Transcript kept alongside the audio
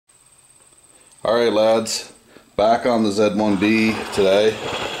Alright lads, back on the Z1B today.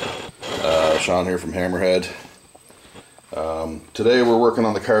 Sean here from Hammerhead. Today we're working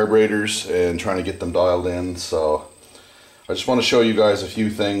on the carburetors and trying to get them dialed in, so I just want to show you guys a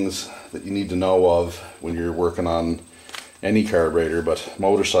few things that you need to know of when you're working on any carburetor, but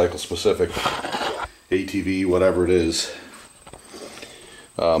motorcycle specific, ATV, whatever it is.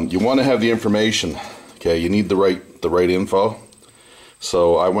 You want to have the information, okay? You need the right info.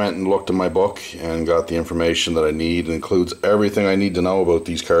 So I went and looked in my book and got the information that I need. It includes everything I need to know about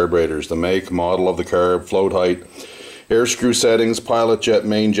these carburetors: the make, model of the carb, float height, air screw settings, pilot jet,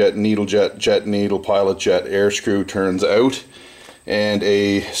 main jet, needle jet, jet needle, pilot jet, air screw turns out, and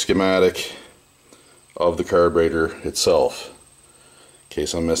a schematic of the carburetor itself, in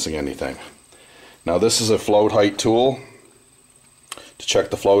case I'm missing anything. Now this is a float height tool. To check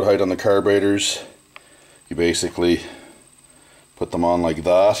the float height on the carburetors, you basically put them on like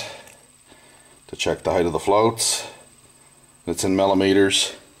that to check the height of the floats. It's in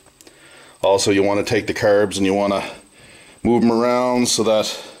millimeters. Also, you want to take the carbs and you want to move them around so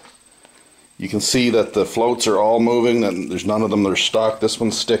that you can see that the floats are all moving, that there's none of them that are stuck. This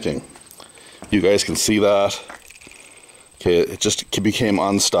one's sticking. You guys can see that. Okay, it just became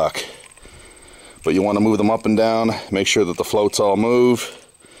unstuck. But you want to move them up and down, make sure that the floats all move.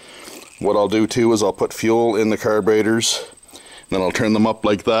 What I'll do too is I'll put fuel in the carburetors. Then I'll turn them up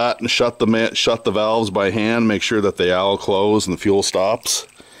like that and shut the valves by hand, make sure that they all close and the fuel stops.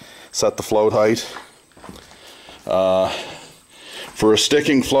 Set the float height. For a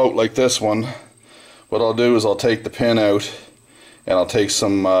sticking float like this one, what I'll do is I'll take the pin out and I'll take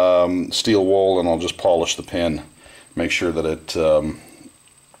some steel wool and I'll just polish the pin. Make sure that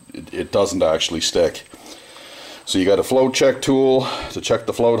it doesn't actually stick. So you got a float check tool to check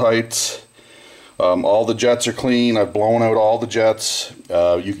the float heights. All the jets are clean. I've blown out all the jets.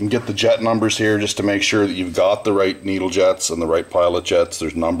 You can get the jet numbers here just to make sure that you've got the right needle jets and the right pilot jets.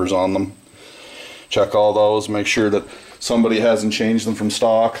 There's numbers on them. Check all those. Make sure that somebody hasn't changed them from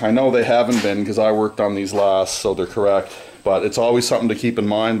stock. I know they haven't been because I worked on these last, so they're correct. But it's always something to keep in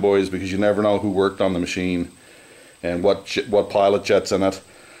mind, boys, because you never know who worked on the machine and what pilot jet's in it,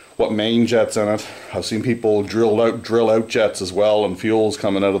 what main jet's in it. I've seen people drill out jets as well, and fuel's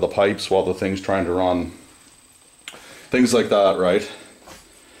coming out of the pipes while the thing's trying to run. Things like that, right?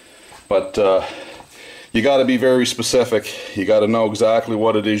 But you got to be very specific. You got to know exactly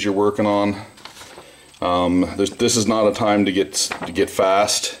what it is you're working on. This is not a time to get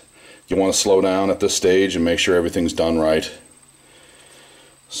fast. You want to slow down at this stage and make sure everything's done right.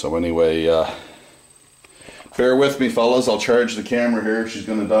 So anyway, bear with me, fellas. I'll charge the camera here. She's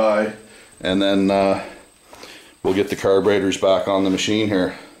going to die. And then we'll get the carburetors back on the machine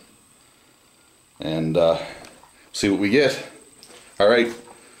here. And see what we get. Alright.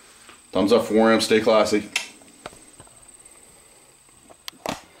 Thumbs up for Warm. Stay classy.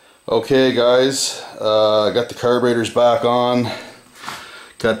 Okay, guys. Got the carburetors back on.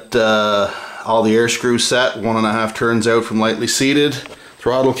 Got all the air screws set. 1.5 turns out from lightly seated.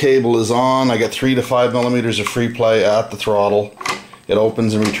 Throttle cable is on. I got 3 to 5 millimeters of free play at the throttle. It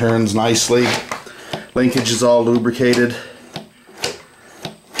opens and returns nicely. Linkage is all lubricated.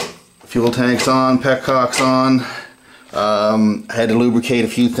 Fuel tank's on, petcock's on. I had to lubricate a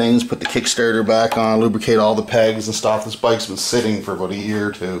few things, put the Kickstarter back on, lubricate all the pegs and stuff. This bike's been sitting for about a year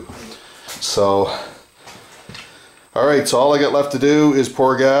or two. So, alright, so all I got left to do is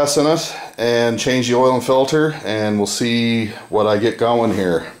pour gas in it and change the oil and filter, and we'll see what I get going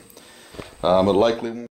here. It likely